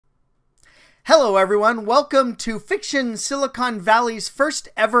Hello everyone, welcome to Fiction Silicon Valley's first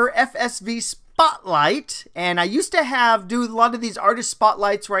ever FSV Spotlight. And I used to do a lot of these artist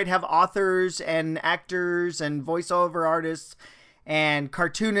spotlights where I'd have authors and actors and voiceover artists and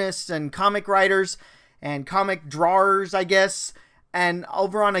cartoonists and comic writers and comic drawers, I guess, and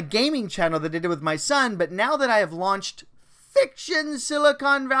over on a gaming channel that I did with my son. But now that I have launched Fiction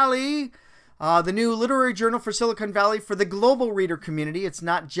Silicon Valley, the new literary journal for Silicon Valley for the global reader community. It's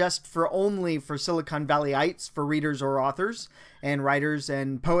not just only for Silicon Valleyites, for readers or authors and writers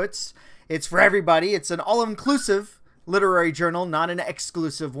and poets. It's for everybody. It's an all-inclusive literary journal, not an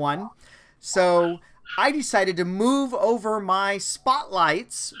exclusive one. So I decided to move over my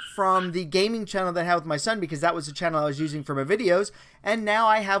spotlights from the gaming channel that I had with my son, because that was the channel I was using for my videos. And now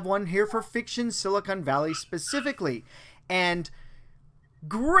I have one here for Fiction Silicon Valley specifically. And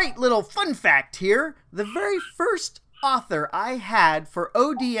great little fun fact here. The very first author I had for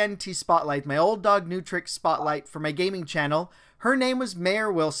ODNT Spotlight, my Old Dog New Tricks Spotlight for my gaming channel, her name was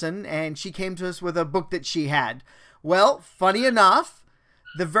Maer Wilson, and she came to us with a book that she had. Well, funny enough,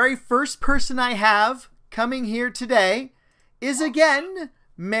 the very first person I have coming here today is again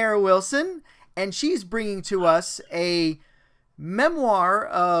Maer Wilson, and she's bringing to us a memoir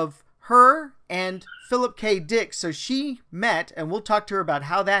of her and Philip K. Dick. So she met, and we'll talk to her about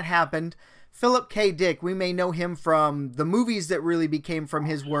how that happened. Philip K. Dick, we may know him from the movies that really became from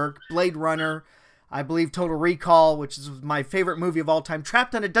his work. Blade Runner, I believe Total Recall, which is my favorite movie of all time.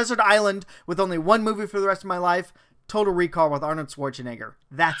 Trapped on a desert island with only one movie for the rest of my life. Total Recall with Arnold Schwarzenegger.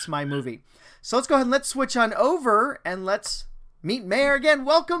 That's my movie. So let's go ahead and let's switch on over and let's meet Maer again.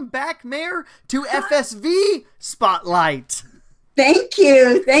 Welcome back, Maer, to FSV Spotlight. Thank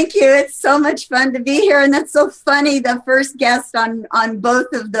you. Thank you. It's so much fun to be here. And that's so funny. The first guest on both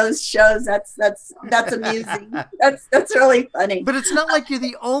of those shows. That's amusing. That's really funny. But it's not like you're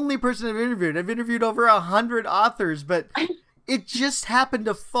the only person I've interviewed. I've interviewed over 100 authors, but it just happened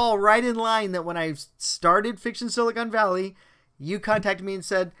to fall right in line that when I started Fiction Silicon Valley, you contacted me and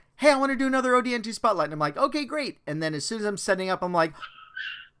said, hey, I want to do another ODNT Spotlight. And I'm like, okay, great. And then as soon as I'm setting up, I'm like,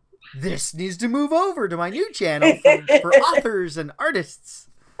 this needs to move over to my new channel for authors and artists.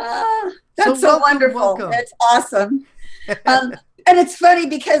 That's so wonderful. Welcome. That's awesome. And it's funny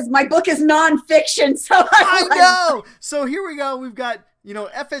because my book is nonfiction. So I know. So here we go. We've got,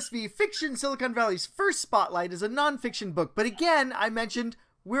 FSV, Fiction Silicon Valley's first spotlight is a nonfiction book. But again, I mentioned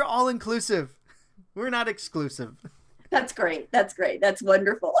we're all inclusive. We're not exclusive. That's great. That's great. That's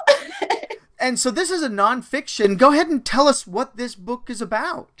wonderful. And so this is a nonfiction. Go ahead and tell us what this book is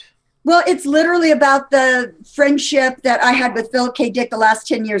about. Well, it's literally about the friendship that I had with Philip K. Dick the last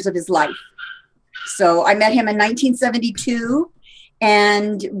 10 years of his life. So I met him in 1972,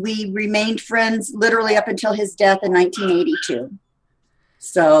 and we remained friends literally up until his death in 1982.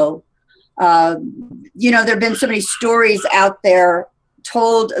 So, there have been so many stories out there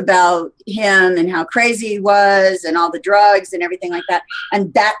told about him and how crazy he was and all the drugs and everything like that.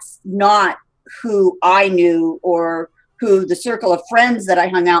 And that's not who I knew, or who the circle of friends that I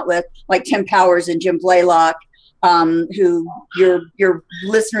hung out with, like Tim Powers and Jim Blaylock, who your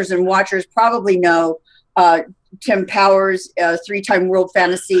listeners and watchers probably know. Tim Powers, a 3-time World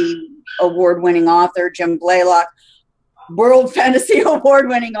Fantasy Award-winning author. Jim Blaylock, World Fantasy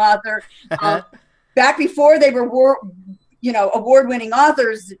Award-winning author. Back before they were award-winning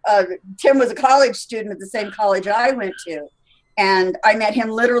authors, Tim was a college student at the same college I went to. And I met him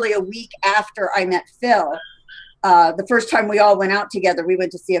literally a week after I met Phil. The first time we all went out together, we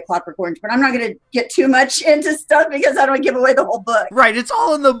went to see A Clockwork Orange. But I'm not going to get too much into stuff because I don't want to give away the whole book. Right. It's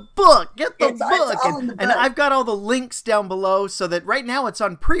all in the book. Get the book. And I've got all the links down below so that right now it's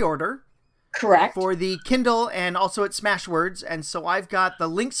on pre-order. Correct. For the Kindle and also at Smashwords. And so I've got the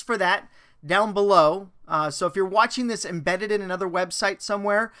links for that down below. So if you're watching this embedded in another website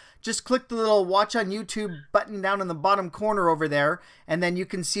somewhere, just click the little watch on YouTube button down in the bottom corner over there, and then you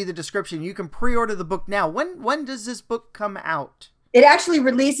can see the description. You can pre-order the book now. When does this book come out? It actually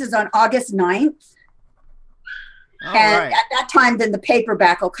releases on August 9th. At that time, then the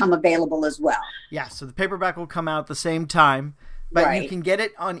paperback will come available as well. Yeah, so the paperback will come out at the same time. But you can get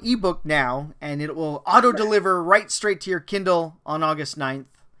it on ebook now, and it will auto-deliver right straight to your Kindle on August 9th.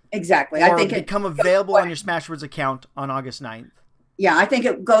 Exactly. Or I think become available on your Smashwords account on August 9th. Yeah, I think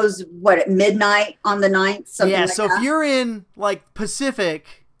it goes, at midnight on the 9th? Yeah, so if you're in,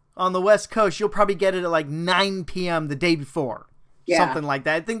 Pacific on the West Coast, you'll probably get it at, 9 p.m. the day before. Yeah. Something like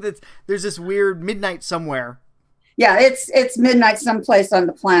that. I think that there's this weird midnight somewhere. Yeah, it's midnight someplace on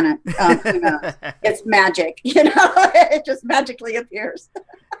the planet. Who knows? It's magic, you know. It just magically appears.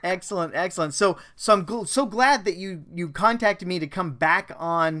 Excellent, excellent. So I'm so glad that you contacted me to come back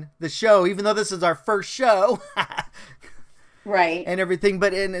on the show, even though this is our first show, Right? and everything.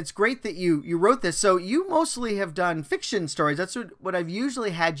 And it's great that you wrote this. So you mostly have done fiction stories. That's what I've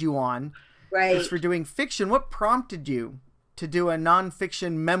usually had you on. Right. Is for doing fiction. What prompted you to do a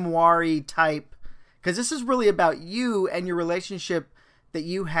nonfiction memoir-y type? Because this is really about you and your relationship that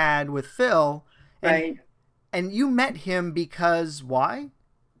you had with Phil. Right. And you met him because why?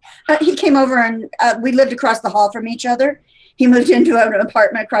 He came over and we lived across the hall from each other. He moved into an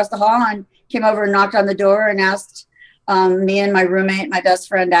apartment across the hall and came over and knocked on the door and asked me and my roommate, my best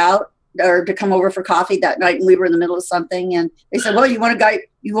friend, out or to come over for coffee that night. And we were in the middle of something. And they said, well, you want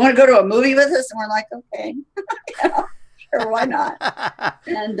to go to a movie with us? And we're like, okay, yeah, sure, why not?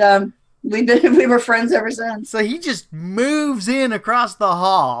 And we were friends ever since. So he just moves in across the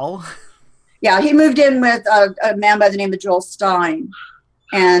hall. Yeah, he moved in with a man by the name of Joel Stein,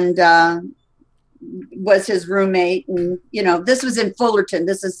 and was his roommate. And you know, this was in Fullerton.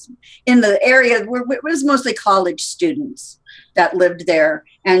 This is in the area where it was mostly college students that lived there.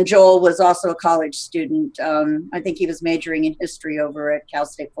 And Joel was also a college student. I think he was majoring in history over at Cal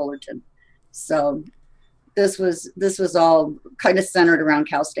State Fullerton. So this was all kind of centered around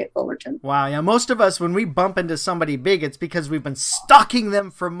Cal State Fullerton. Wow. Yeah. Most of us, when we bump into somebody big, it's because we've been stalking them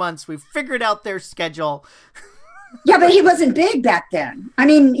for months. We've figured out their schedule. Yeah, but he wasn't big back then. I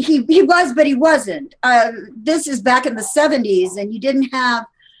mean, he was, but he wasn't. This is back in the 70s, and you didn't have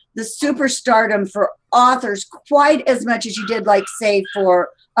the superstardom for authors quite as much as you did, like, say, for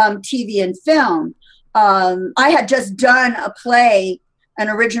TV and film. I had just done an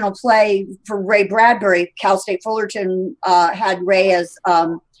original play for Ray Bradbury. Cal State Fullerton had Ray as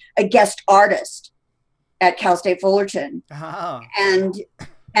a guest artist at Cal State Fullerton. Oh.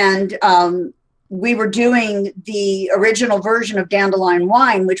 And we were doing the original version of Dandelion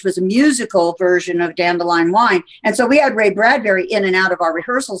Wine, which was a musical version of Dandelion Wine. And so we had Ray Bradbury in and out of our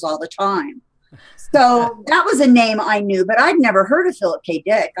rehearsals all the time. So that was a name I knew, but I'd never heard of Philip K.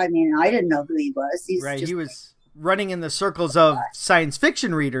 Dick. I mean, I didn't know who he was. Right. He was running in the circles of science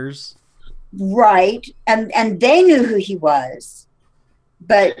fiction readers. Right. And they knew who he was.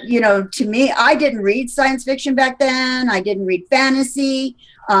 But, you know, to me, I didn't read science fiction back then. I didn't read fantasy.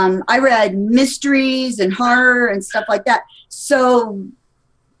 I read mysteries and horror and stuff like that. So,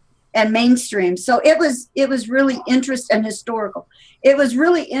 and mainstream. So it was really interesting and historical. It was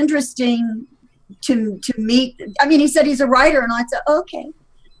really interesting to meet. I mean, he said he's a writer, and I said, okay,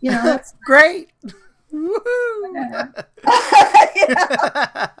 you know, that's great. Woohoo!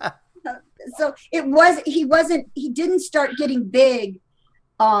 So he didn't start getting big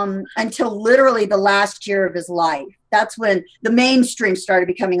until literally the last year of his life. That's when the mainstream started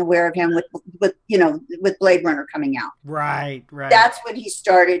becoming aware of him with Blade Runner coming out. Right. That's when he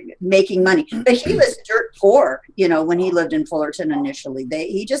started making money. But he was dirt poor, you know, when he lived in Fullerton initially.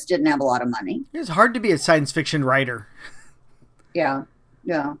 He just didn't have a lot of money. It was hard to be a science fiction writer. Yeah.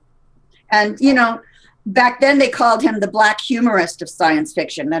 And, you know, back then they called him the black humorist of science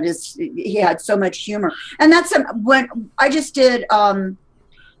fiction. That is, he had so much humor. And that's when I just did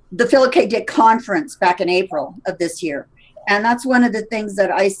the Philip K. Dick conference back in April of this year. And that's one of the things that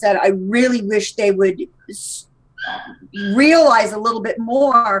I said, I really wish they would realize a little bit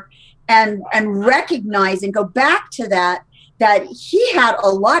more and recognize and go back to that he had a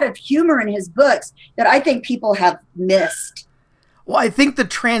lot of humor in his books that I think people have missed. Well, I think the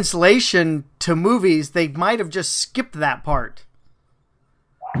translation to movies, they might have just skipped that part.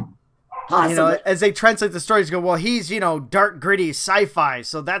 Possibly. You know, as they translate the stories, go, well, he's, you know, dark, gritty sci-fi,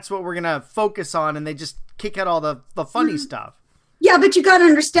 so that's what we're going to focus on, and they just kick out all the funny stuff. Yeah, but you got to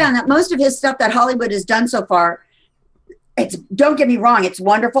understand that most of his stuff that Hollywood has done so far, don't get me wrong, it's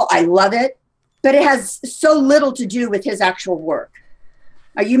wonderful, I love it, but it has so little to do with his actual work.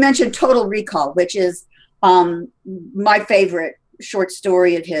 You mentioned Total Recall, which is my favorite short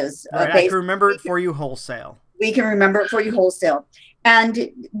story of his. Right, I can remember it for you wholesale. We can remember it for you wholesale. And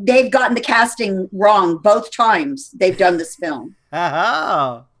they've gotten the casting wrong both times they've done this film.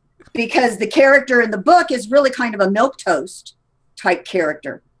 Oh. Because the character in the book is really kind of a milquetoast type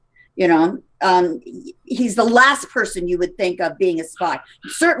character. You know, he's the last person you would think of being a spy.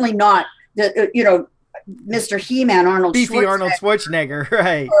 Certainly not the, you know, Mr. He-Man Arnold Beefy Schwarzenegger. Arnold Schwarzenegger,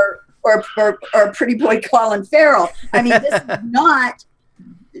 right. Or Pretty Boy Colin Farrell. I mean, this is not,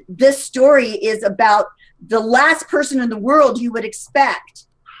 this story is about the last person in the world you would expect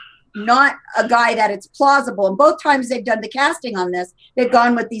not a guy that it's plausible. And both times they've done the casting on this, they've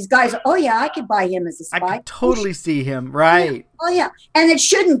gone with these guys. Oh yeah, I could buy him as a spy. I could totally see him, right? Oh yeah, and it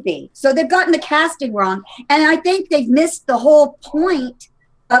shouldn't be. So they've gotten the casting wrong, and I think they've missed the whole point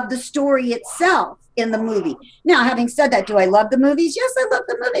of the story itself in the movie. Now, having said that, do I love the movies? Yes, I love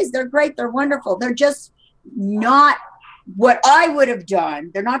the movies. They're great. They're wonderful. They're just not what I would have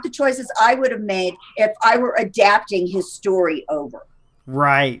done. They're not the choices I would have made if I were adapting his story over.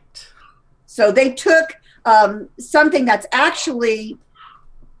 Right. So they took something that's actually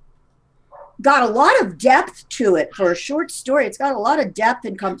got a lot of depth to it for a short story. It's got a lot of depth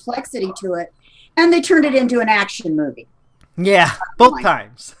and complexity to it. And they turned it into an action movie. Yeah, both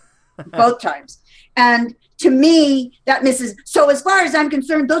times. Both times. And to me, that misses. So as far as I'm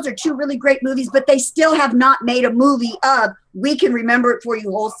concerned, those are two really great movies, but they still have not made a movie of We Can Remember It For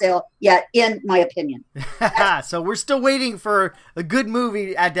You Wholesale yet, in my opinion. So we're still waiting for a good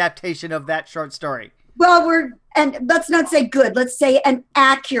movie adaptation of that short story. Well, and let's not say good. Let's say an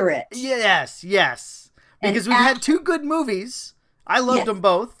accurate. Yes. Because we've had two good movies. I loved them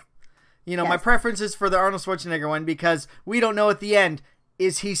both. You know, my preference is for the Arnold Schwarzenegger one because we don't know at the end,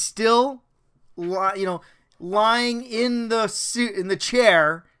 is he still, lying in the suit, in the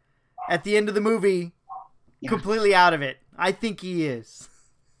chair at the end of the movie, completely out of it? I think he is.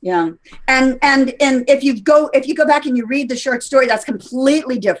 Yeah. And if you go back and you read the short story, that's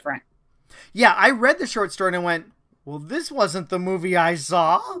completely different. Yeah, I read the short story and I went, well, this wasn't the movie I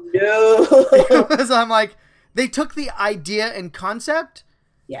saw. No. I'm like, they took the idea and concept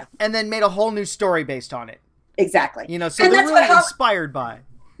and then made a whole new story based on it. Exactly. So they're really inspired by.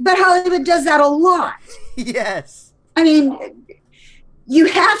 But Hollywood does that a lot. Yes. I mean, you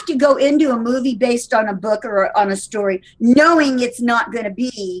have to go into a movie based on a book or on a story knowing it's not going to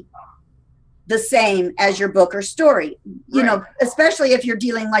be the same as your book or story, especially if you're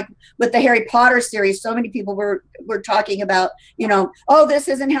dealing like with the Harry Potter series. So many people were talking about, oh, this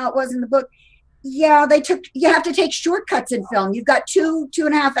isn't how it was in the book. Yeah, you have to take shortcuts in film. You've got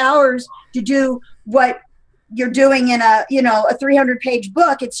 2.5 hours to do what you're doing in a 300-page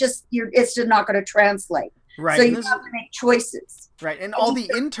book. It's just not going to translate. Right. So you have to make choices. Right. And all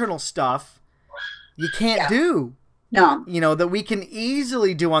the internal stuff you can't do. No. That we can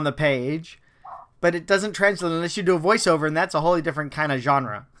easily do on the page, but it doesn't translate unless you do a voiceover, and that's a wholly different kind of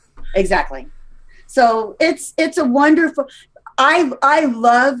genre. Exactly. So it's a wonderful. I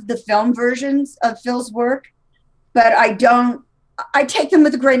love the film versions of Phil's work, but I take them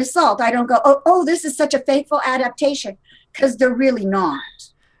with a grain of salt. I don't go, oh, this is such a faithful adaptation, because they're really not.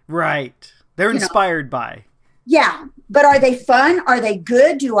 Right. They're inspired by. Yeah. But are they fun? Are they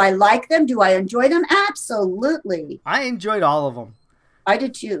good? Do I like them? Do I enjoy them? Absolutely. I enjoyed all of them. I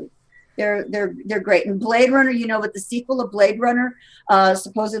did too. They're great. And Blade Runner, with the sequel of Blade Runner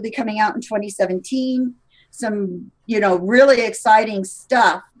supposedly coming out in 2017, some really exciting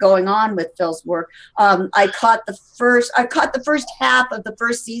stuff going on with Phil's work. I caught the first half of the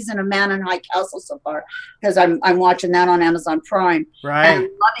first season of Man in High Castle so far, because I'm watching that on Amazon Prime. Right. And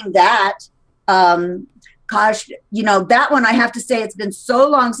loving that. Gosh, that one, I have to say, it's been so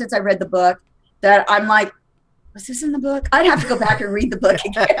long since I read the book that I'm like, was this in the book? I'd have to go back and read the book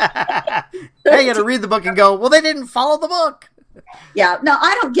again. Now you got to read the book and go, well, they didn't follow the book. Yeah, no,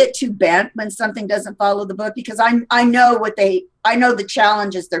 I don't get too bent when something doesn't follow the book, because I know the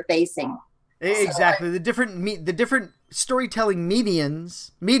challenges they're facing. Exactly. So, the different storytelling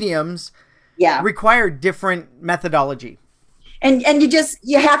mediums require different methodology. And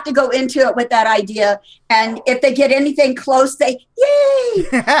you have to go into it with that idea. And if they get anything close, they yay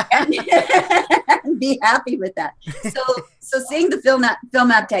and be happy with that. So seeing the film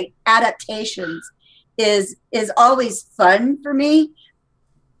adaptations is always fun for me.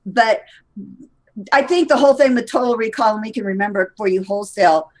 But I think the whole thing with Total Recall and We Can Remember It For You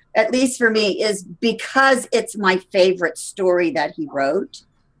Wholesale, at least for me, is because it's my favorite story that he wrote.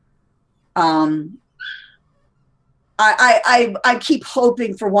 I keep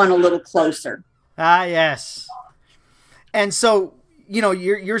hoping for one a little closer. Ah, yes. And so,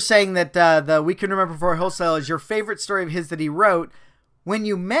 you're saying that the We Can Remember For Wholesale is your favorite story of his that he wrote. When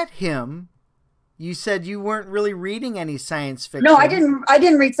you met him, you said you weren't really reading any science fiction. No, I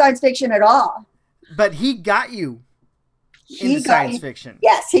didn't read science fiction at all. But he got you into science fiction.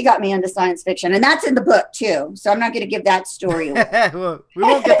 Yes, he got me into science fiction. And that's in the book, too. So I'm not going to give that story away. Well, we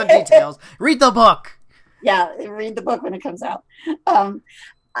won't get the details. Read the book. Yeah, read the book when it comes out. I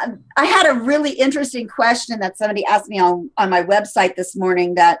had a really interesting question that somebody asked me on my website this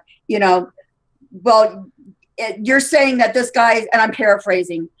morning that, you're saying that this guy, and I'm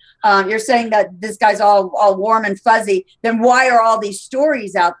paraphrasing, you're saying that this guy's all warm and fuzzy, then why are all these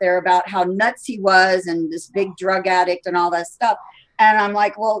stories out there about how nuts he was and this big drug addict and all that stuff? And I'm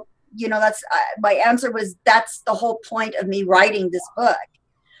like, well, you know, that's my answer was, that's the whole point of me writing this book.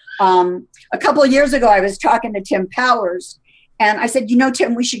 A couple of years ago, I was talking to Tim Powers, and I said, you know,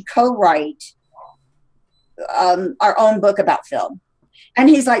 Tim, we should co-write our own book about Phil. And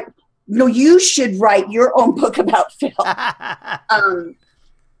he's like, no, you should write your own book about Phil.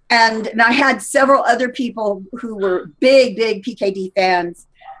 And I had several other people who were big PKD fans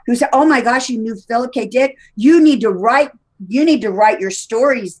who said, oh my gosh, you knew Philip K. Dick. You need to write your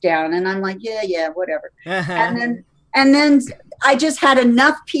stories down. And I'm like, yeah, whatever. And then I just had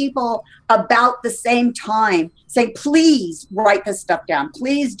enough people about the same time say, please write this stuff down.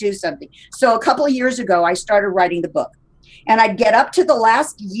 Please do something. So a couple of years ago, I started writing the book, and I'd get up to the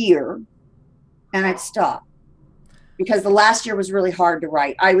last year and I'd stop, because the last year was really hard to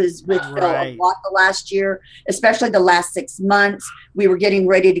write. I was with Phil a lot the last year, especially the last 6 months. We were getting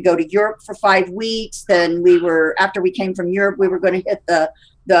ready to go to Europe for 5 weeks. Then after we came from Europe, we were going to hit the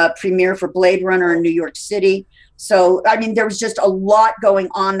premiere for Blade Runner in New York City. So, I mean, there was just a lot going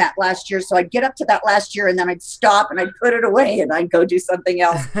on that last year. So I'd get up to that last year, and then I'd stop and I'd put it away and I'd go do something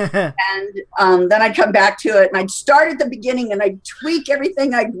else. And then I'd come back to it, and I'd start at the beginning and I'd tweak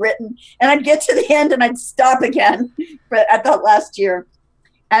everything I'd written, and I'd get to the end and I'd stop again at that last year.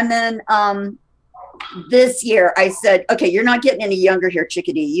 And then this year I said, okay, you're not getting any younger here,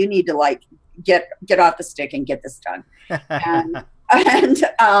 chickadee. You need to like get off the stick and get this done.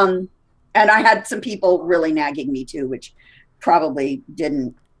 And I had some people really nagging me too, which probably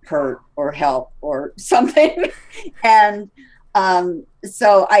didn't hurt or help or something. And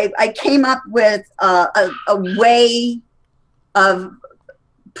so I came up with a way of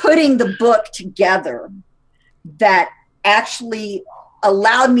putting the book together that actually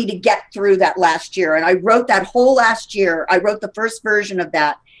allowed me to get through that last year. And I wrote that whole last year. I wrote the first version of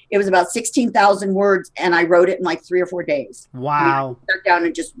that. It was about 16,000 words, and I wrote it in like 3 or 4 days. Wow. I sat down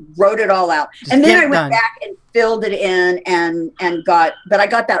and just wrote it all out. And then I went back and filled it in and got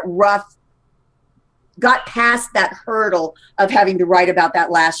past that hurdle of having to write about that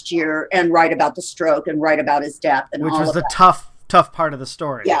last year and write about the stroke and write about his death. And which was the tough part of the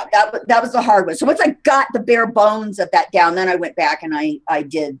story. Yeah, that was the hard one. So once I got the bare bones of that down, then I went back and I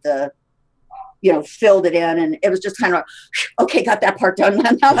did the, filled it in, and it was just kind of, okay, got that part done.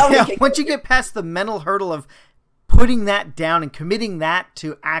 Once you get past the mental hurdle of putting that down and committing that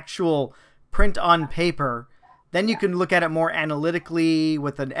to actual print on paper, then you can look at it more analytically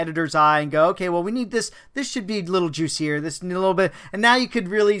with an editor's eye and go, okay, well, we need this. This should be a little juicier. This need a little bit. And now you could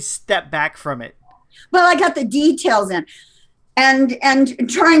really step back from it. Well, I got the details in, and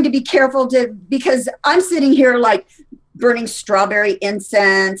trying to be careful because I'm sitting here like burning strawberry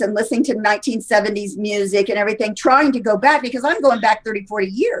incense and listening to 1970s music and everything, trying to go back, because I'm going back 30, 40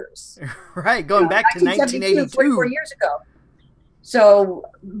 years. Right. Going back to 1982. 44 years ago. So,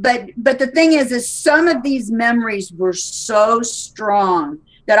 but the thing is some of these memories were so strong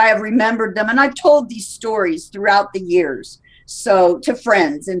that I have remembered them. And I've told these stories throughout the years. So to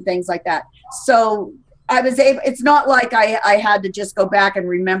friends and things like that. So I was able, it's not like I had to just go back and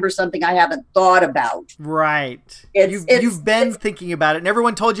remember something I haven't thought about. Right. You've been thinking about it, and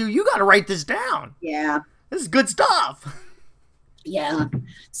everyone told you got to write this down. Yeah. This is good stuff. Yeah.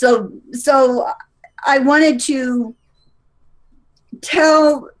 So I wanted to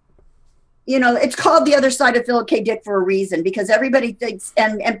tell, it's called The Other Side of Philip K. Dick for a reason, because everybody thinks,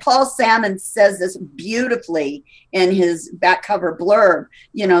 and Paul Salmon says this beautifully in his back cover blurb,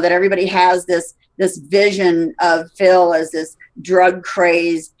 that everybody has this vision of Phil as this drug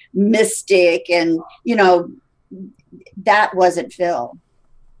crazed mystic, and that wasn't Phil.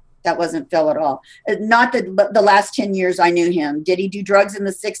 That wasn't Phil at all. Not that the last 10 years I knew him. Did he do drugs in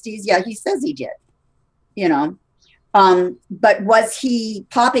the 60s? Yeah, he says he did. But was he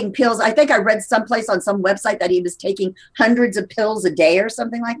popping pills? I think I read someplace on some website that he was taking hundreds of pills a day or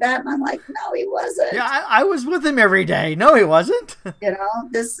something like that. And I'm like, no, he wasn't. Yeah, I was with him every day. No, he wasn't.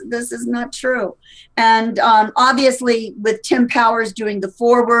 This is not true. And obviously with Tim Powers doing the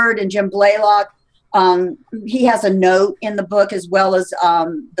foreword and Jim Blaylock, he has a note in the book as well as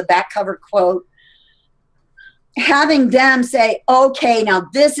the back cover quote. Having them say, okay, now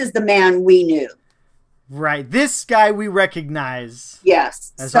this is the man we knew. Right. This guy we recognize.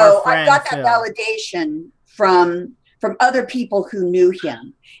 Yes. So I got that validation from other people who knew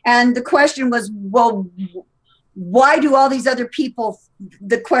him. And the question was, well, why do all these other people,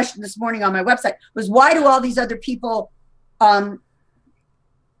 the question this morning on my website was, why do all these other people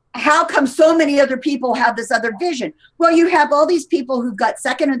how come so many other people have this other vision? Well, you have all these people who've got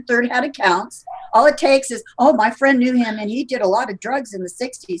second and third hand accounts. All it takes is, oh, my friend knew him and he did a lot of drugs in the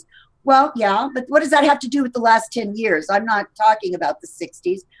 60s. Well, yeah, but what does that have to do with the last 10 years? I'm not talking about the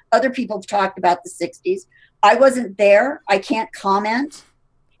 60s. Other people have talked about the 60s. I wasn't there. I can't comment.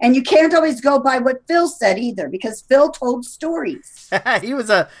 And you can't always go by what Phil said either, because Phil told stories. He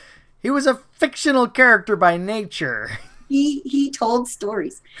was a fictional character by nature. He told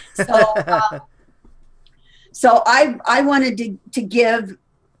stories. So so I wanted to give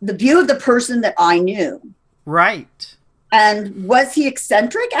the view of the person that I knew. Right. And was he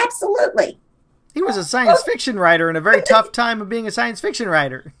eccentric? Absolutely. He was a science fiction writer in a very tough time of being a science fiction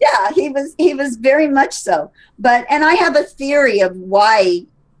writer. Yeah, he was very much so. And I have a theory of why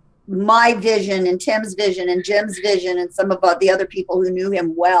my vision and Tim's vision and Jim's vision and some of the other people who knew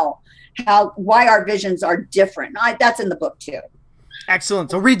him well, why our visions are different. That's in the book too.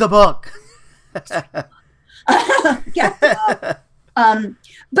 Excellent. So read the book. Yeah.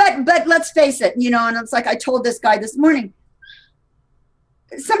 But let's face it, and it's like I told this guy this morning,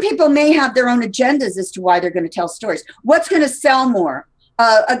 some people may have their own agendas as to why they're going to tell stories. What's going to sell more?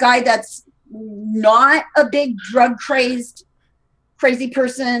 A guy that's not a big drug crazy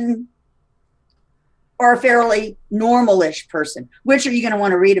person, or a fairly normal-ish person? Which are you going to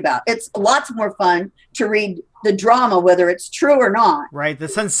want to read about? It's lots more fun to read the drama, whether it's true or not. Right, the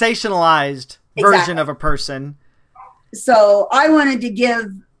sensationalized version of a person. So I wanted to give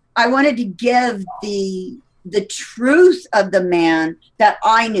the truth of the man that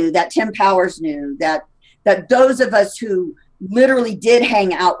I knew, that Tim Powers knew, that those of us who literally did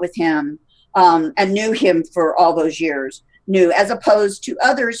hang out with him and knew him for all those years knew, as opposed to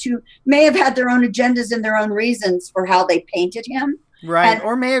others who may have had their own agendas and their own reasons for how they painted him. Right,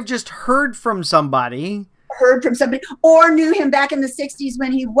 or may have just heard from somebody, or knew him back in the 60s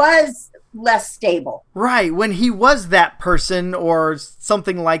when he was less stable. Right, when he was that person or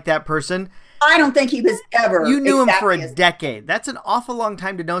something like that person. I don't think he was ever. You knew him for a decade. That's an awful long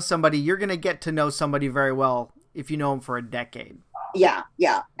time to know somebody. You're going to get to know somebody very well if you know him for a decade. Yeah.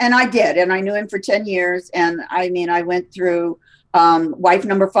 And I did. And I knew him for 10 years. And I went through wife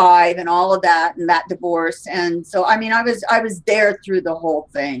number 5 and all of that and that divorce. And so, I was there through the whole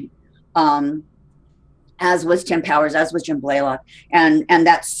thing. As was Tim Powers, as was Jim Blaylock, and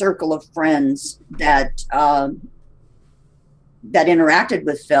that circle of friends that interacted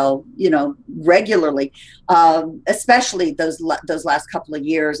with Phil, regularly, especially those last couple of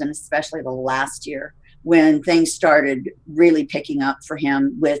years, and especially the last year when things started really picking up for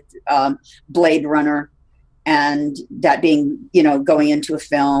him with Blade Runner, and that being, going into a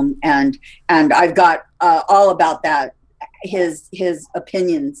film, and I've got all about that. His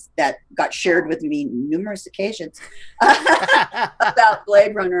opinions that got shared with me numerous occasions about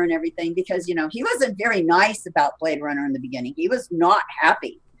Blade Runner and everything, because he wasn't very nice about Blade Runner in the beginning. He was not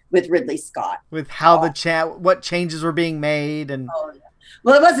happy with Ridley Scott, with how what changes were being made. And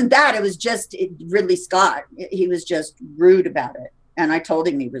well, it wasn't that, it was just Ridley Scott. He was just rude about it, and I told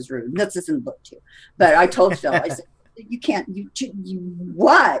him he was rude. That's in the book too, but I told Phil, I said, you can't,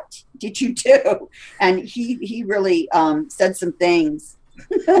 what did you do? And he really said some things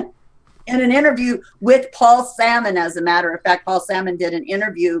in an interview with Paul Salmon. As a matter of fact, Paul Salmon did an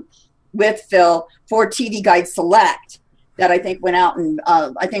interview with Phil for TV Guide Select that I think went out, and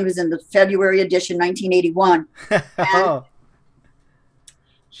I think it was in the February edition, 1981. And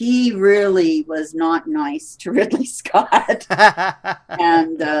he really was not nice to Ridley Scott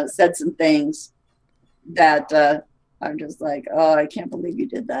and said some things that I'm just like, oh, I can't believe you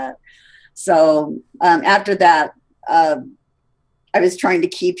did that. So after that, I was trying to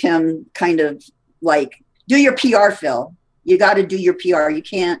keep him kind of like, do your PR, Phil. You got to do your PR. You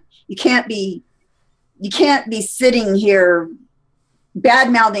can't be sitting here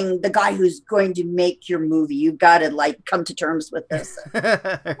bad mouthing the guy who's going to make your movie. You've got to come to terms with this.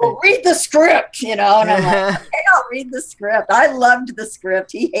 Well, read the script, And I'm like, okay, I'll read the script. I loved the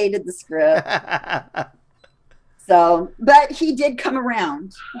script. He hated the script. So, but he did come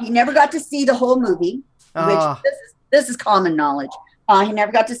around. He never got to see the whole movie, which this is common knowledge. He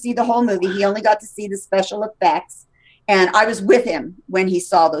never got to see the whole movie. He only got to see the special effects. And I was with him when he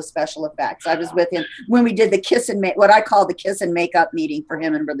saw those special effects. I was with him when we did the what I call the kiss and makeup meeting for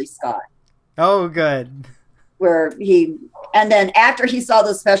him and Ridley Scott. Oh, good. And then after he saw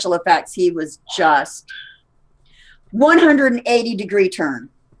those special effects, he was just 180-degree turn.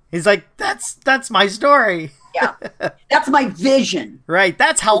 He's like, that's my story. Yeah, that's my vision. Right,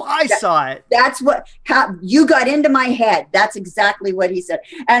 that's how I saw it. That's how you got into my head. That's exactly what he said.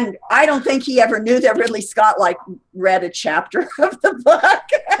 And I don't think he ever knew that Ridley Scott read a chapter of the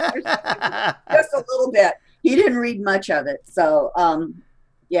book. Just a little bit. He didn't read much of it. So,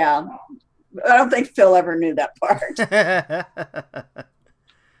 yeah, I don't think Phil ever knew that part.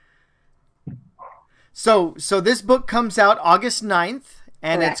 So this book comes out August 9th,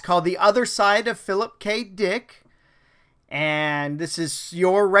 and Correct. it's called The Other Side of Philip K. Dick. And this is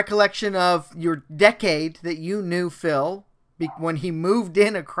your recollection of your decade that you knew Phil when he moved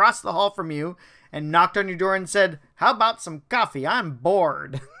in across the hall from you and knocked on your door and said, "How about some coffee? I'm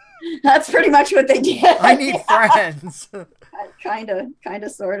bored." That's pretty much what they did. I need friends. Kind of,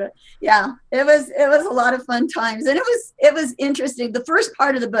 sort of. Yeah, it was a lot of fun times, and it was interesting. The first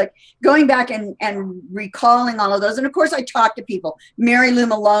part of the book, going back and recalling all of those, and of course I talked to people. Mary Lou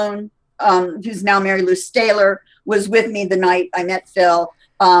Malone, who's now Mary Lou Staler, was with me the night I met Phil.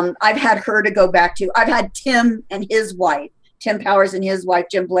 I've had her to go back to. I've had Tim and his wife, Tim Powers and his wife,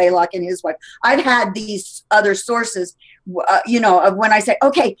 Jim Blaylock and his wife. I've had these other sources, of when I say,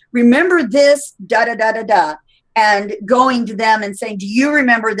 okay, remember this, da da da da da. And going to them and saying, do you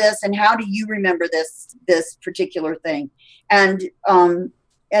remember this? And how do you remember this particular thing? And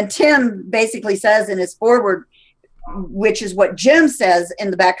Tim basically says in his foreword, which is what Jim says in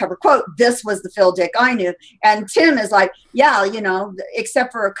the back cover quote, this was the Phil Dick I knew. And Tim is like, yeah,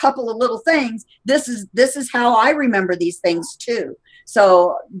 except for a couple of little things, this is how I remember these things too.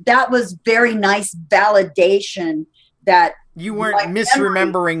 So that was very nice validation that you weren't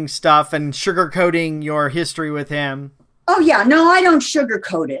misremembering stuff and sugarcoating your history with him. Oh yeah, no, I don't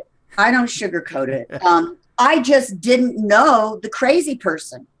sugarcoat it. I just didn't know the crazy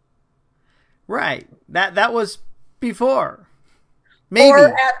person. Right. That was before. Maybe.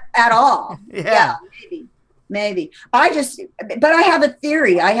 Or at all. Yeah, maybe. But I have a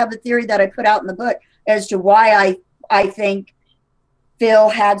theory. I have a theory that I put out in the book as to why I think Phil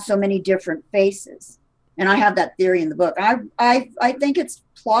had so many different faces. And I have that theory in the book. I think it's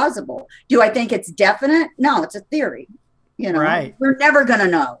plausible. Do I think it's definite? No, it's a theory. Right. We're never going to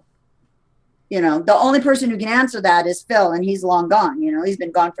know. The only person who can answer that is Phil, and he's long gone. He's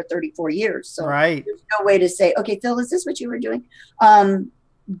been gone for 34 years. So right. There's no way to say, okay, Phil, is this what you were doing?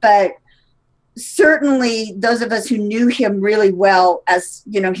 But certainly those of us who knew him really well as,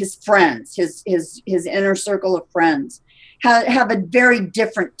 his friends, his inner circle of friends have a very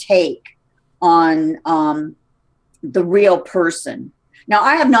different take on the real person. Now,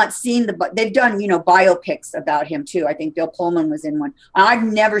 I have not seen they've done, biopics about him too. I think Bill Pullman was in one. I've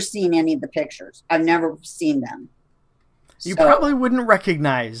never seen any of the pictures. I've never seen them. You probably wouldn't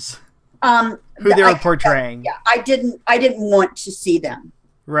recognize who they were portraying. Yeah, I didn't want to see them.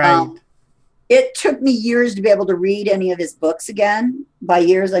 Right. It took me years to be able to read any of his books again. By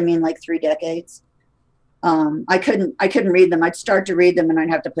years, I mean like 3 decades. I couldn't read them. I'd start to read them and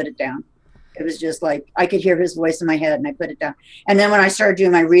I'd have to put it down. It was just like, I could hear his voice in my head and I put it down. And then when I started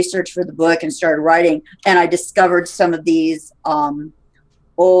doing my research for the book and started writing, and I discovered some of these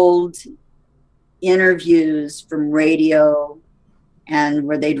old interviews from radio and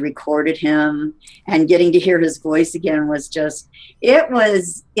where they'd recorded him, and getting to hear his voice again was just, it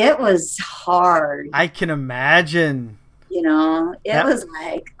was hard. I can imagine. It was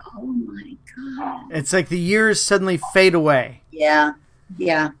like, oh my God. It's like the years suddenly fade away. Yeah.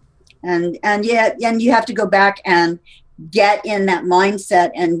 And you have to go back and get in that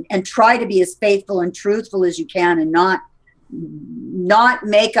mindset and try to be as faithful and truthful as you can, and not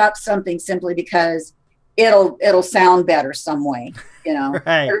make up something simply because it'll sound better some way,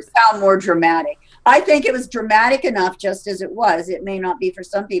 Right. Or sound more dramatic. I think it was dramatic enough just as it was. It may not be for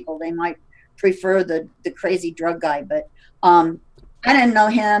some people. They might prefer the crazy drug guy, but I didn't know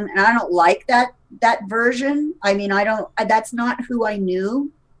him, and I don't like that version. I mean, that's not who I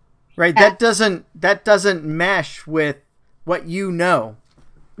knew. Right. That doesn't mesh with what you know.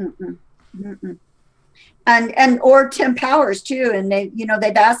 Mm-mm. Mm-mm. And or Tim Powers too. And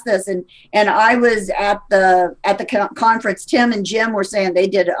they've asked this, and I was at the conference. Tim and Jim were saying they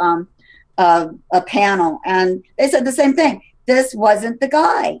did a panel, and they said the same thing. This wasn't the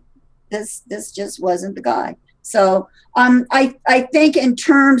guy. This just wasn't the guy. So I think in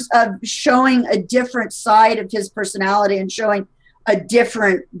terms of showing a different side of his personality and showing a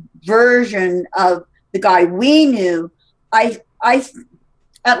different version of the guy we knew, I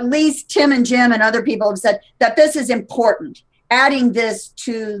at least Tim and Jim and other people have said that this is important. Adding this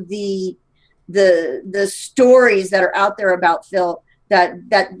to the stories that are out there about Phil,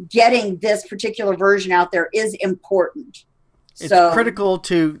 that getting this particular version out there is important. It's critical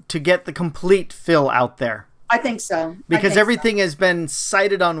to get the complete Phil out there. I think so. Because everything has been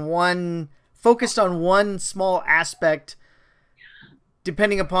focused on one small aspect,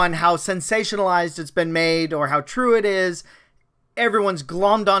 depending upon how sensationalized it's been made or how true it is. everyone's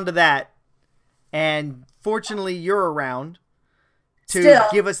glommed onto that. And fortunately, you're around to Still.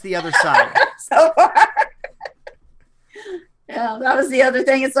 give us the other side. So far. Yeah, that was the other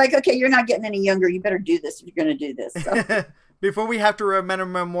thing. It's like, okay, you're not getting any younger. You better do this if you're going to do this. So. Before we have to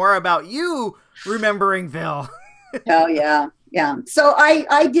remember more about you remembering Phil. Oh, yeah. Yeah. So I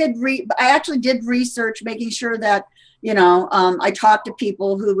actually did research, making sure that, I talked to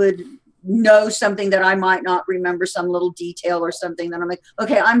people who would know something that I might not remember, some little detail or something that I'm like,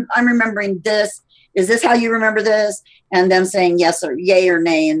 okay, I'm remembering this. Is this how you remember this? And them saying yes or yay or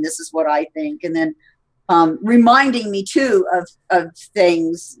nay. And this is what I think. And then reminding me too of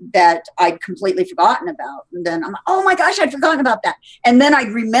things that I'd completely forgotten about. And then I'm like, oh my gosh, I'd forgotten about that. And then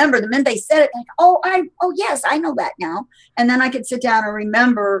I'd remember the minute they said it, like, oh yes, I know that now. And then I could sit down and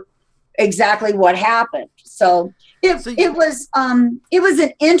remember exactly what happened. So it was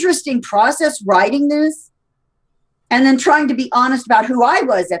an interesting process writing this, and then trying to be honest about who I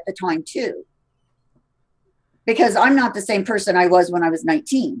was at the time too. Because I'm not the same person I was when I was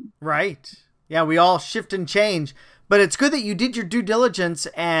 19. Right. Yeah, we all shift and change, but it's good that you did your due diligence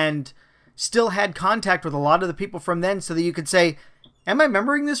and still had contact with a lot of the people from then so that you could say, am I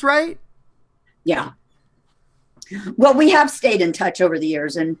remembering this right? Yeah. Well, we have stayed in touch over the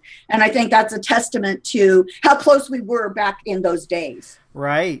years, and I think that's a testament to how close we were back in those days.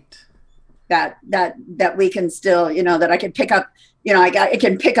 Right. That we can still, that I could pick up, I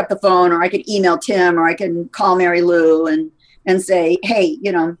can pick up the phone, or I could email Tim, or I can call Mary Lou and say, hey,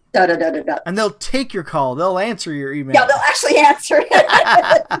 da da da da da. And they'll take your call. They'll answer your email. Yeah, they'll actually answer it.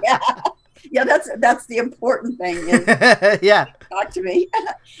 Yeah, that's the important thing. Is yeah, talk to me.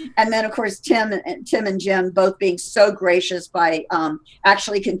 And then of course Tim and Jim both being so gracious by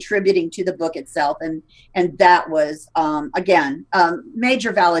actually contributing to the book itself, and that was again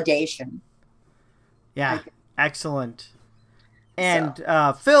major validation. Yeah, excellent. And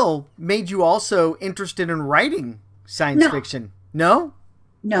Phil made you also interested in writing science fiction. No?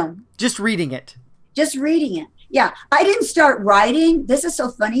 No. Just reading it. Just reading it. Yeah. I didn't start writing. This is so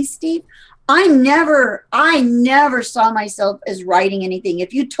funny, Steve. I never saw myself as writing anything.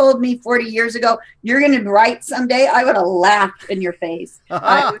 If you told me 40 years ago, you're going to write someday, I would have laughed in your face.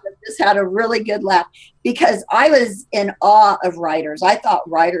 I would have just had a really good laugh, because I was in awe of writers. I thought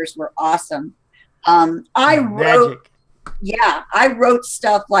writers were awesome. I wrote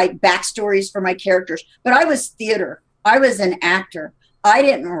stuff like backstories for my characters, but I was theater. I was an actor. I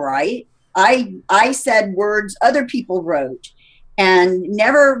didn't write. I said words other people wrote, and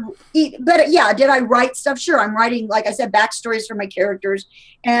but yeah, did I write stuff? Sure. I'm writing, like I said, backstories for my characters,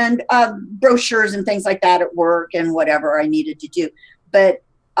 and brochures and things like that at work, and whatever I needed to do. But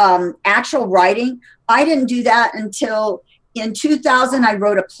actual writing, I didn't do that until in 2000. I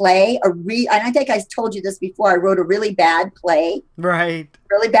wrote a play, and I think I told you this before. I wrote a really bad play, right?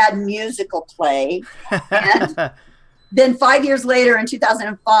 Really bad musical play. And then 5 years later, in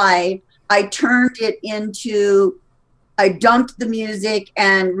 2005, I turned it into, I dumped the music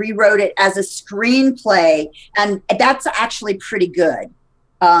and rewrote it as a screenplay. And that's actually pretty good.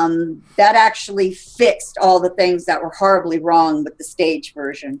 That actually fixed all the things that were horribly wrong with the stage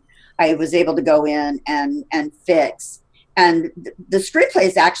version. I was able to go in and fix. And the screenplay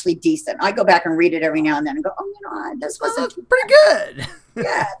is actually decent. I go back and read it every now and then and go, oh, this wasn't pretty good.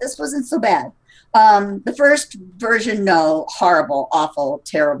 Yeah, this wasn't so bad. The first version, no, horrible, awful,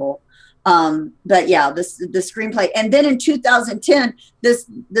 terrible. But yeah, the screenplay. And then in 2010, this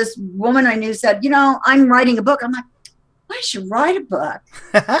woman I knew said, I'm writing a book. I'm like, I should write a book.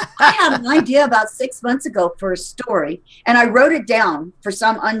 I had an idea about 6 months ago for a story, and I wrote it down for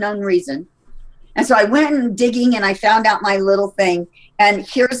some unknown reason. And so I went and digging, and I found out my little thing. And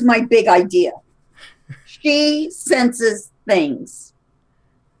here's my big idea. She senses things.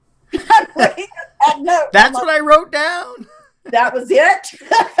 That's what I wrote down. That was it.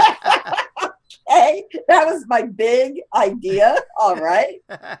 Okay, that was my big idea. All right.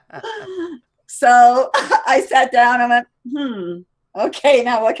 So I sat down and went, okay,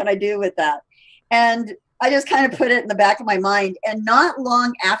 now what can I do with that? And I just kind of put it in the back of my mind. And not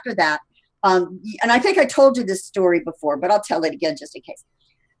long after that, and I think I told you this story before, but I'll tell it again just in case,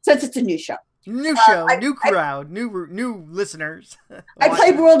 since it's a new show. New show, new crowd, new listeners. I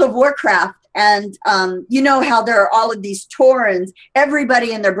played World of Warcraft, and you know how there are all of these Taurens.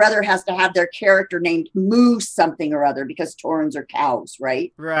 Everybody and their brother has to have their character named Moose something or other, because Taurens are cows,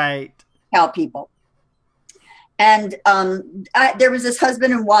 right? Right. Cow people. And there was this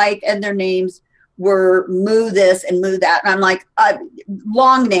husband and wife, and their names were Moo this and Moo that. And I'm like,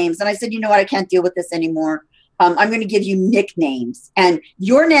 long names. And I said, you know what? I can't deal with this anymore. I'm going to give you nicknames, and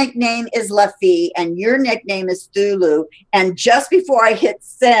your nickname is Lafi, and your nickname is Thulu. And just before I hit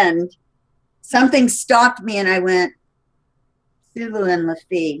send, something stopped me, and I went, Thulu and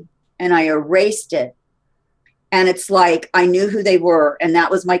Lafi, and I erased it. And it's like, I knew who they were, and that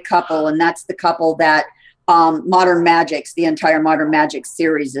was my couple, and that's the couple that Modern Magics, the entire Modern Magic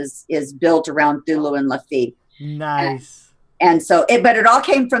series is built around Thulu and Lafi. Nice. And so, but it all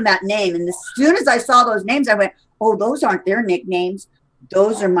came from that name. And as soon as I saw those names, I went, oh, those aren't their nicknames.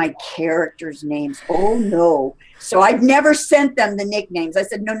 Those are my characters' names. Oh, no. So I've never sent them the nicknames. I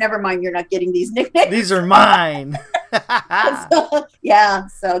said, no, never mind. You're not getting these nicknames. These are mine. So, yeah.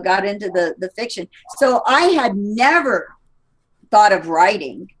 So got into the fiction. So I had never thought of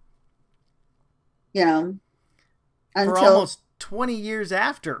writing, you know, until for almost 20 years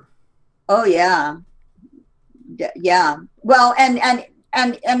after. Oh, yeah. Yeah. Well, and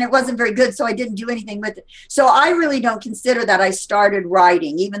it wasn't very good, so I didn't do anything with it. So I really don't consider that I started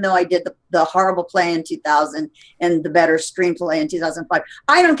writing, even though I did the horrible play in 2000 and the better screenplay in 2005.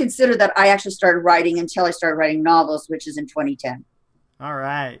 I don't consider that I actually started writing until I started writing novels, which is in 2010. All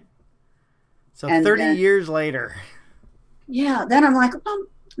right. So And 30 then, years later. Yeah. Then I'm like, well,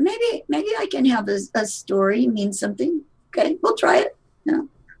 maybe I can have a story mean something. Okay, we'll try it. You know,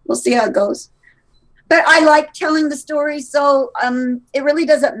 we'll see how it goes. But I like telling the story, so it really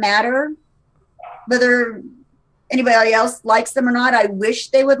doesn't matter whether anybody else likes them or not. I wish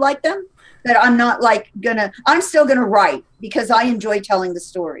they would like them, but I'm not like I'm still gonna write because I enjoy telling the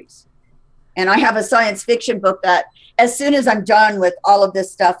stories. And I have a science fiction book that as soon as I'm done with all of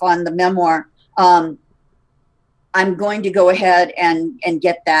this stuff on the memoir, I'm going to go ahead and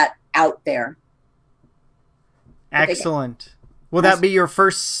get that out there. Excellent. Will that be your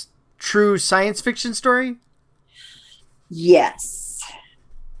first true science fiction story? Yes.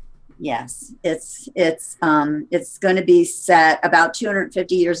 It's going to be set about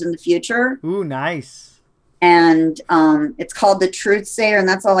 250 years in the future. Ooh, nice. And it's called The Truth Sayer, and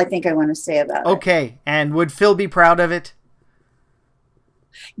that's all I think I want to say about it. Okay. And would Phil be proud of it?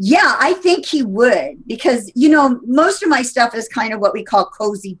 Yeah, I think he would, because, you know, most of my stuff is kind of what we call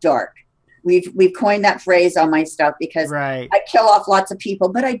cozy dark. We've coined that phrase on my stuff because right. I kill off lots of people,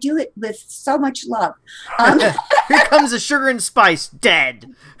 but I do it with so much love. Here comes the sugar and spice,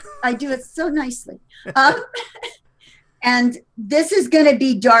 dead. I do it so nicely. And this is going to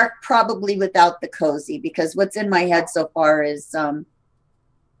be dark, probably without the cozy, because what's in my head so far is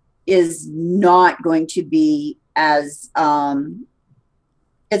not going to be as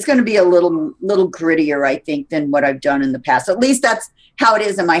it's going to be a little grittier, I think, than what I've done in the past. At least that's how it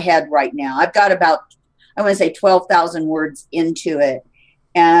is in my head right now. I've got about, I want to say 12,000 words into it.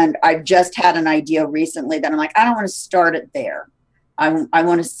 And I've just had an idea recently that I'm like, I don't want to start it there. I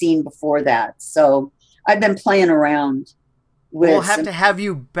want a scene before that. So I've been playing around with. We'll have to have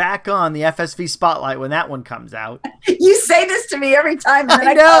you back on the FSV Spotlight when that one comes out. You say this to me every time. And then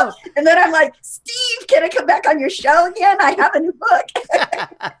I know. And then I'm like, Steve, can I come back on your show again? I have a new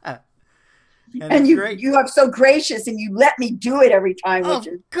book. And you are so gracious, and you let me do it every time. Of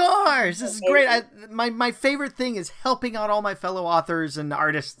course. This is great. My favorite thing is helping out all my fellow authors and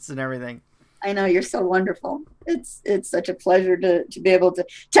artists and everything. I know, you're so wonderful. It's such a pleasure to be able to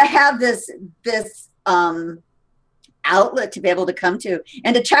have this outlet to be able to come to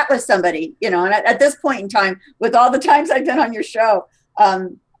and to chat with somebody, you know. And at this point in time, with all the times I've been on your show,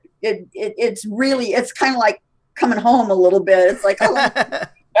 it's kind of like coming home a little bit. It's like,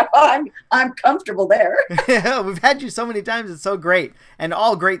 oh, I'm comfortable there. Yeah, we've had you so many times. It's so great, and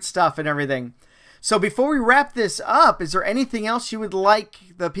all great stuff and everything. So before we wrap this up, is there anything else you would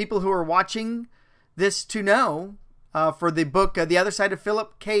like the people who are watching this to know for the book, The Other Side of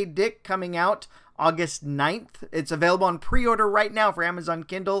Philip K. Dick, coming out August 9th? It's available on pre-order right now for Amazon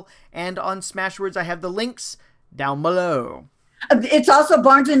Kindle and on Smashwords. I have the links down below. It's also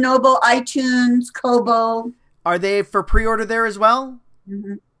Barnes & Noble, iTunes, Kobo. Are they for pre-order there as well?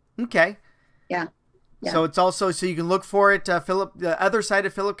 Mm-hmm. Okay. Yeah. Yeah. So it's also, so you can look for it, The Other Side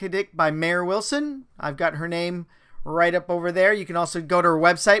of Philip K. Dick by Maer Wilson. I've got her name right up over there. You can also go to her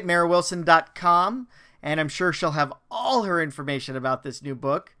website, maerwilson.com, and I'm sure she'll have all her information about this new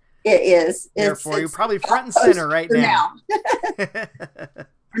book. It is. There for you, probably front and center right now.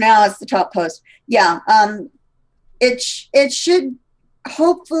 For now, it's the top post. Yeah. It should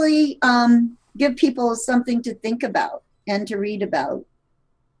hopefully give people something to think about and to read about,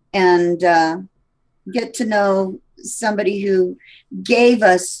 and get to know somebody who gave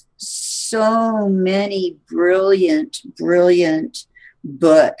us so many brilliant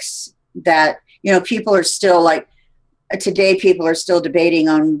books that, you know, people are still like, today people are still debating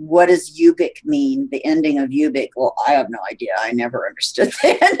on what does Ubik mean, the ending of Ubik. Well, I have no idea. I never understood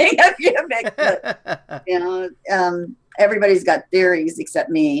the ending of Ubik. But, you know, everybody's got theories except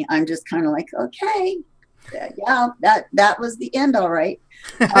me. I'm just kind of like, okay, yeah, that was the end, all right.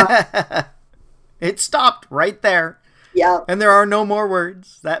 It stopped right there. Yeah. And there are no more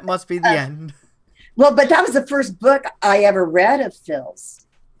words. That must be the end. Well, but that was the first book I ever read of Phil's.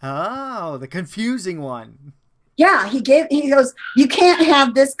 Oh, the confusing one. Yeah, he goes, you can't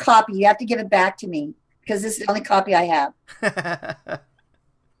have this copy. You have to give it back to me because this is the only copy I have.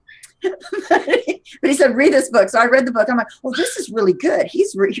 But he said, read this book. So I read the book. I'm like, well, this is really good. He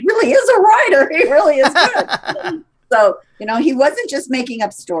really is a writer. He really is good. So, you know, he wasn't just making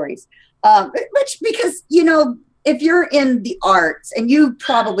up stories. Because, you know, if you're in the arts, and you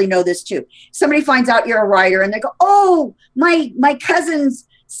probably know this too, somebody finds out you're a writer and they go, oh, my cousin's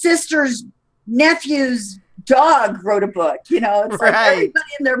sister's nephew's dog wrote a book. You know, it's like everybody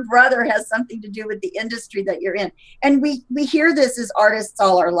and their brother has something to do with the industry that you're in. And we hear this as artists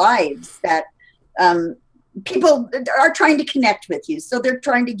all our lives, that people are trying to connect with you. So they're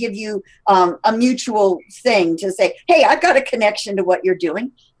trying to give you a mutual thing to say, hey, I've got a connection to what you're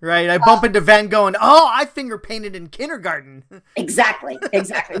doing. Right. I bump into Van Gogh and, oh, I finger painted in kindergarten. Exactly.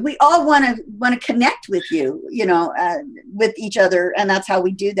 We all want to connect with you, you know, with each other. And that's how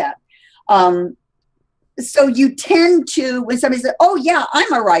we do that. So you tend to, when somebody says, oh yeah,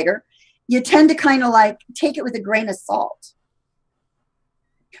 I'm a writer, you tend to kind of like take it with a grain of salt.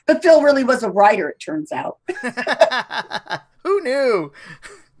 But Phil really was a writer, it turns out. Who knew?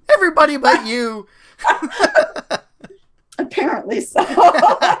 Everybody but you. Apparently so.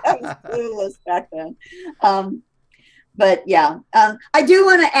 I was clueless back then. But yeah, I do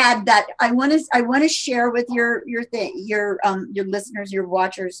want to add that I want to share with your listeners, your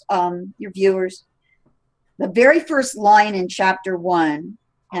watchers, your viewers, the very first line in chapter 1,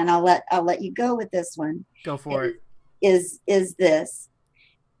 and I'll let you go with this one. Go for it. Is this?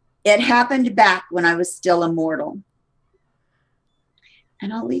 It happened back when I was still immortal.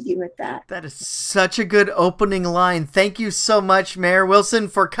 And I'll leave you with that. That is such a good opening line. Thank you so much, Maer Wilson,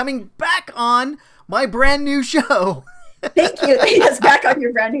 for coming back on my brand new show. Thank you. Yes, back on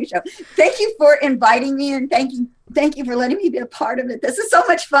your brand new show. Thank you for inviting me, and thank you for letting me be a part of it. This is so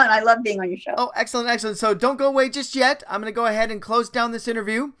much fun. I love being on your show. Oh, excellent. So don't go away just yet. I'm going to go ahead and close down this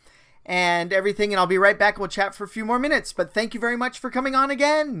interview and everything, and I'll be right back. We'll chat for a few more minutes. But thank you very much for coming on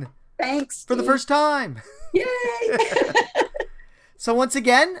again. Thanks, Steve. For the first time. Yay! So once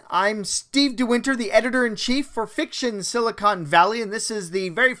again, I'm Steve DeWinter, the editor-in-chief for Fiction Silicon Valley, and this is the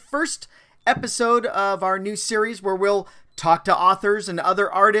very first episode of our new series where we'll talk to authors and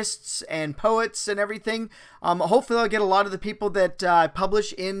other artists and poets and everything. Hopefully I'll get a lot of the people that I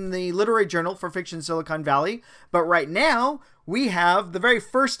publish in the literary journal for Fiction Silicon Valley. But right now, we have the very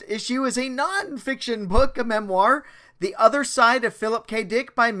first issue is a non-fiction book, a memoir, The Other Side of Philip K.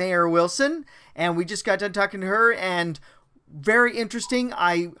 Dick by Maer Wilson. And we just got done talking to her, and very interesting.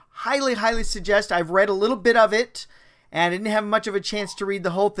 I highly suggest. I've read a little bit of it, and I didn't have much of a chance to read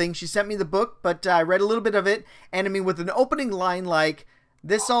the whole thing. She sent me the book, but I read a little bit of it. And I mean, with an opening line like,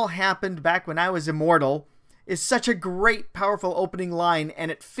 "This all happened back when I was immortal," is such a great, powerful opening line, and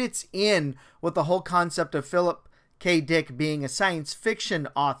it fits in with the whole concept of Philip K. Dick being a science fiction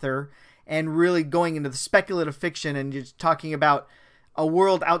author and really going into the speculative fiction and just talking about a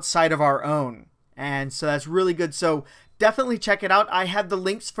world outside of our own. And so that's really good. So definitely check it out. I have the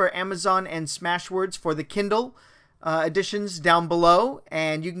links for Amazon and Smashwords for the Kindle editions down below,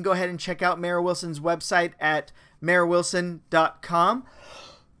 and you can go ahead and check out Maer Wilson's website at maerwilson.com.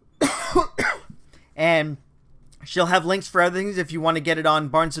 And she'll have links for other things if you want to get it on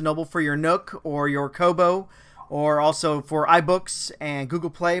Barnes & Noble for your Nook or your Kobo, or also for iBooks and Google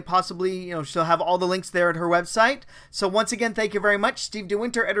Play, possibly. You know, she'll have all the links there at her website. So once again, thank you very much. Steve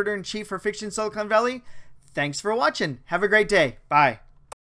DeWinter, editor-in-chief for Fiction Silicon Valley. Thanks for watching. Have a great day. Bye.